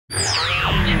Okay,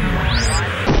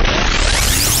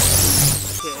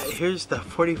 here's the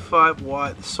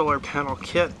 45-watt solar panel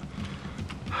kit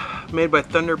made by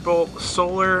Thunderbolt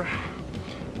Solar,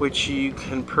 which you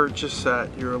can purchase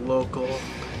at your local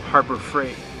Harbor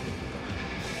Freight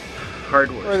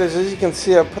hardware. Alright, as you can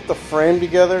see, I put the frame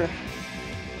together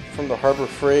from the Harbor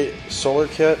Freight solar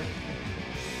kit.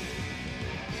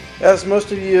 As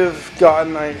most of you have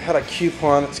gotten, I had a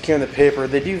coupon that's came in the paper.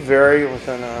 They do vary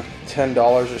within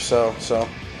 $10 or so. So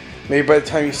maybe by the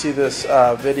time you see this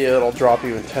video, it'll drop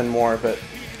even 10 more. But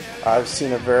I've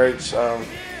seen it vary.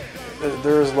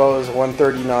 They're as low as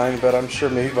 $139, but I'm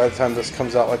sure maybe by the time this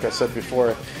comes out, like I said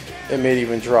before, it may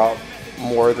even drop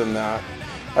more than that.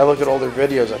 I look at older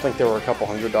videos, I think they were a couple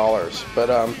 $100s.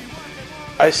 But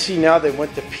I see now they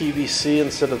went to PVC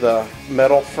instead of the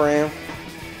metal frame.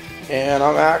 And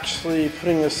I'm actually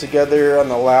putting this together on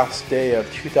the last day of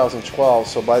 2012.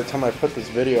 So by the time I put this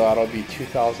video out, it'll be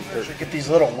 2013. Get these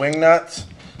little wing nuts.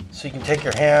 So you can take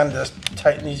your hand, just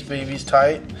tighten these babies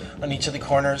tight on each of the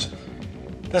corners.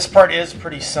 This part is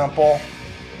pretty simple.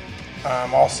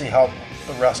 I'll see how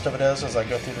the rest of it is as I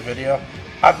go through the video.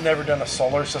 I've never done a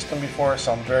solar system before,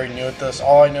 so I'm very new at this.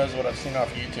 All I know is what I've seen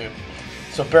off YouTube.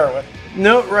 So bear with me.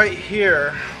 Note right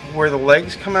here where the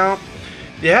legs come out,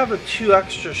 they have the 2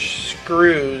 extra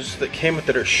screws that came with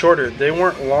it are shorter. They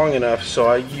weren't long enough, so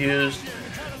I used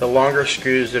the longer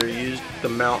screws that are used to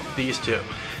mount these two.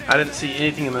 I didn't see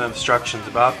anything in the instructions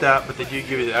about that, but they do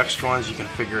give you the extra ones. You can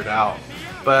figure it out.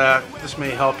 But this may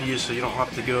help you so you don't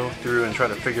have to go through and try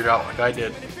to figure it out like I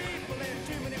did.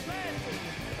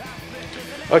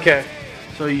 Okay,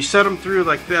 so you set them through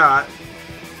like that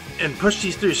and push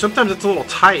these through. Sometimes it's a little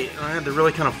tight and I had to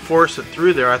really kind of force it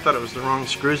through there. I thought it was the wrong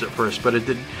screws at first, but it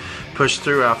did push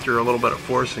through after a little bit of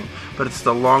forcing. But it's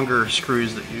the longer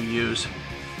screws that you use.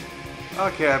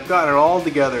 Okay, I've got it all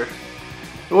together.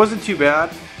 It wasn't too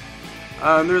bad.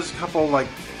 There's a couple like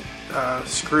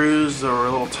screws that were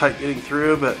a little tight getting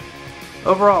through, but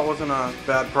overall it wasn't a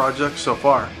bad project so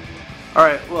far.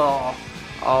 Alright, well,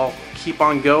 I'll keep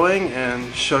on going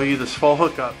and show you this full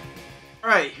hookup.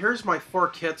 Alright, here's my 4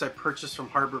 kits I purchased from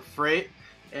Harbor Freight,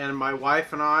 and my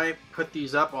wife and I put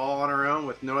these up all on our own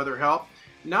with no other help.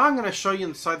 Now I'm going to show you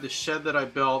inside the shed that I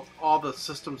built, all the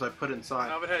systems I put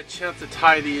inside. I haven't had a chance to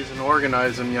tie these and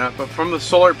organize them yet, but from the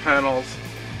solar panels,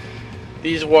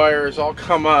 these wires all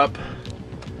come up,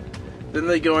 then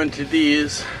they go into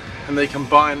these, and they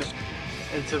combine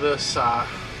into this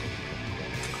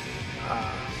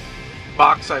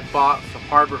box I bought from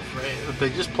Harbor Freight that they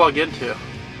just plug into.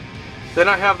 Then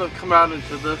I have them come out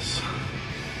into this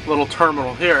little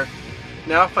terminal here.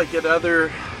 Now if I get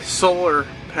other solar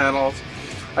panels,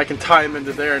 I can tie them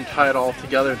into there and tie it all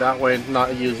together that way,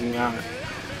 not using that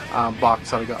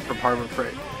box that I got from Harbor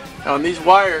Freight. Now on these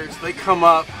wires, they come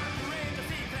up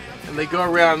and they go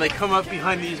around, they come up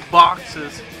behind these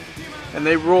boxes and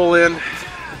they roll in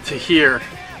to here.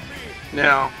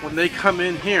 Now when they come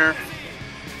in here,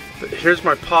 here's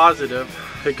my positive,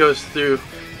 it goes through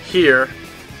here,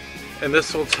 and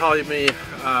this will tell me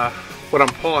what I'm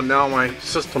pulling. Now my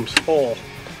system's full,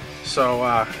 so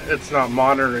it's not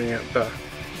monitoring it,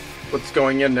 what's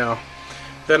going in now.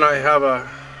 Then I have a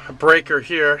breaker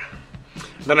here,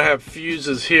 then I have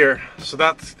fuses here, so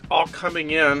that's all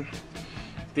coming in.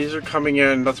 These are coming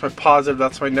in, that's my positive,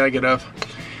 that's my negative,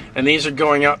 and these are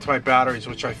going out to my batteries,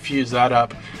 which I fuse that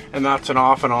up, and that's an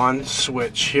off and on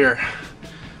switch here.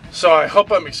 So I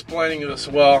hope I'm explaining this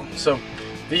well. So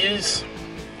these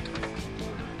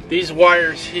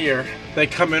wires here, they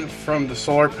come in from the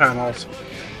solar panels.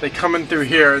 They come in through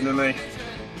here and then they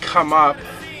come up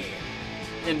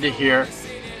into here,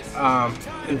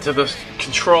 into this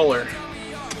controller.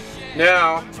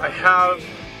 Now I have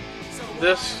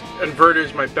this inverter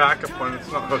is my backup one,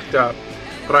 it's not hooked up,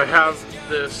 but I have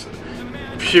this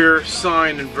pure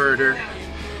sine inverter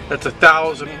that's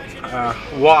 1,000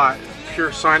 watt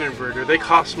pure sine inverter. They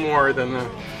cost more than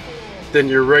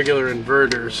your regular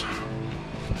inverters.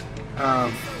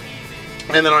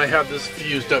 And then I have this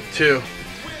fused up too.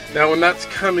 Now when that's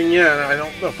coming in, I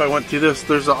don't know if I went through this,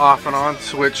 there's an off and on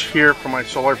switch here for my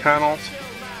solar panels.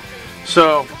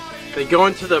 So they go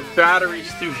into the batteries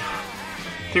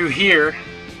through here,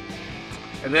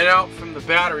 and then out from the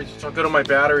batteries, which I'll go to my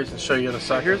batteries and show you in a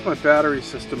second. Here's my battery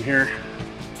system here.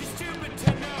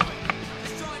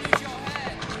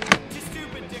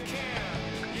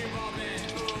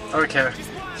 Okay,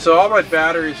 so all my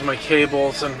batteries and my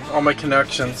cables and all my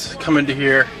connections come into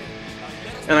here,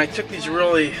 and I took these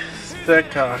really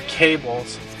thick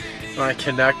cables and I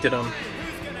connected them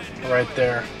right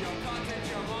there.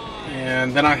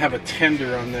 and then I have a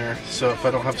tender on there, so if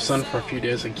I don't have sun for a few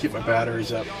days I can keep my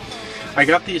batteries up. I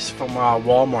got these from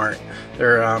Walmart.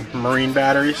 They're marine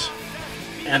batteries,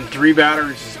 and 3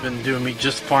 batteries has been doing me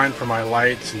just fine for my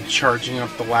lights and charging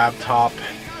up the laptop,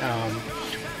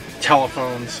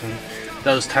 telephones and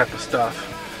those type of stuff.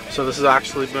 So this has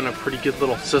actually been a pretty good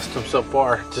little system so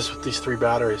far, just with these 3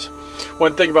 batteries.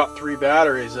 One thing about 3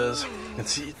 batteries is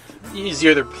it's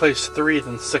easier to place 3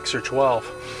 than 6 or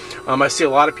 12. I see a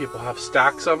lot of people have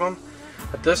stacks of them.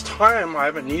 At this time I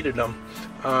haven't needed them.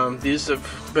 These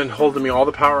have been holding me all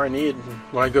the power I need, and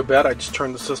when I go to bed I just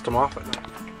turn the system off at night.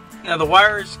 Now the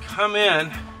wires come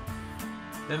in,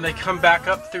 then they come back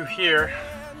up through here,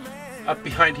 up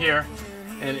behind here,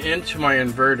 and into my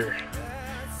inverter.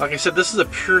 Like I said, this is a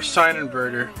pure sine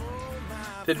inverter.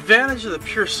 The advantage of the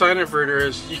pure sine inverter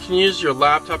is you can use your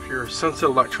laptop, your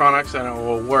sensitive electronics, and it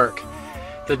will work.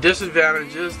 The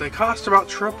disadvantage is they cost about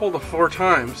triple to 4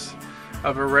 times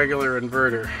of a regular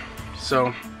inverter.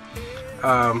 So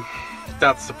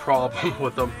that's the problem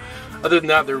with them. Other than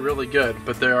that, they're really good,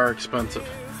 but they are expensive.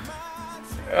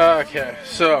 Okay,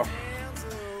 so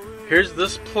here's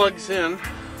this plugs in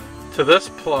to this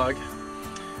plug,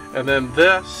 and then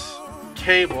this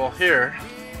cable here,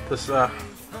 this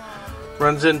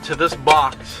runs into this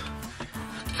box.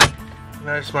 And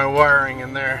there's my wiring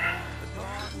in there.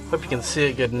 Hope you can see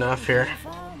it good enough here.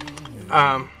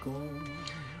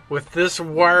 With this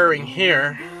wiring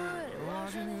here,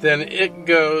 then it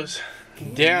goes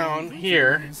down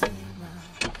here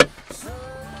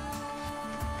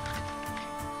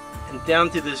and down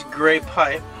to this gray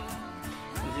pipe.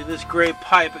 And through this gray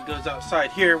pipe it goes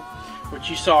outside here, which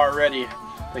you saw already,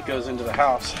 that goes into the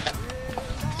house.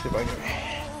 Let's see if I can.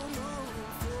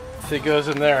 So it goes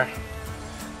in there.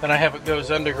 Then I have it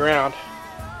goes underground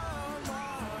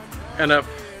and up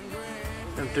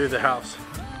and through the house.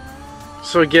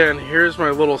 So again, here's my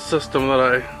little system that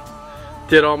I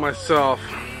did all myself.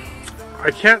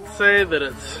 I can't say that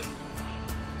it's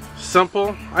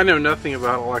simple. I know nothing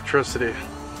about electricity.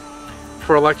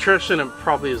 For an electrician, it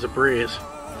probably is a breeze.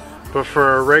 But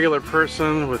for a regular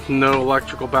person with no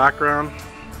electrical background,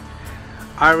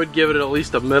 I would give it at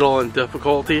least a middle in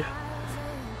difficulty.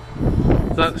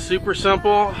 It's not super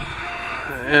simple,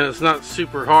 and it's not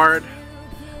super hard,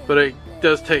 but it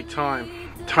does take time.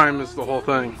 Time is the whole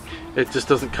thing. It just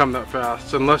doesn't come that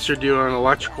fast. Unless you're doing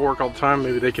electrical work all the time,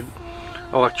 maybe they could,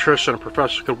 an electrician, a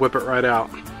professional could whip it right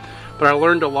out. But I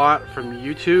learned a lot from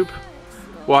YouTube,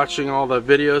 watching all the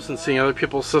videos and seeing other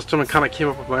people's system, and kind of came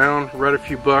up with my own, read a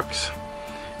few books,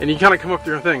 and you kind of come up with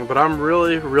your own thing. But I'm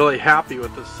really happy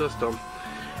with this system.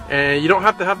 And you don't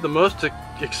have to have the most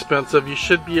expensive. You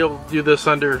should be able to do this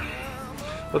under,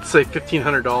 let's say,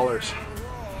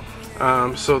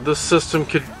 $1,500. So this system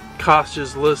could cost you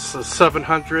as little as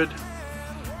 $700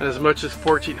 and as much as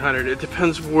 $1,400. It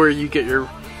depends where you get your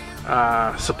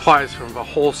supplies from, a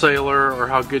wholesaler or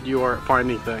how good you are at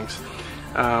finding things.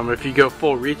 If you go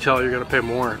full retail, you're going to pay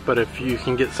more. But if you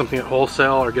can get something at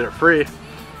wholesale or get it free,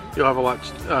 you'll have a lot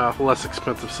less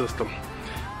expensive system.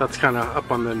 That's kind of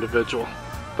up on the individual.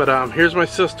 But here's my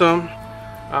system.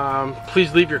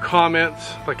 Please leave your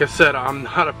comments. Like I said, I'm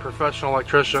not a professional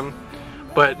electrician,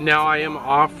 but now I am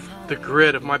off the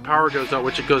grid. If my power goes out,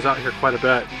 which it goes out here quite a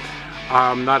bit,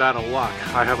 I'm not out of luck.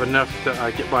 I have enough to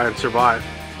get by and survive.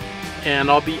 And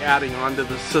I'll be adding on to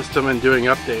the system and doing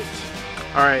updates.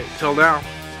 Alright, till now,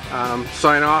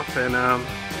 sign off and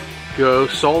go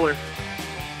solar.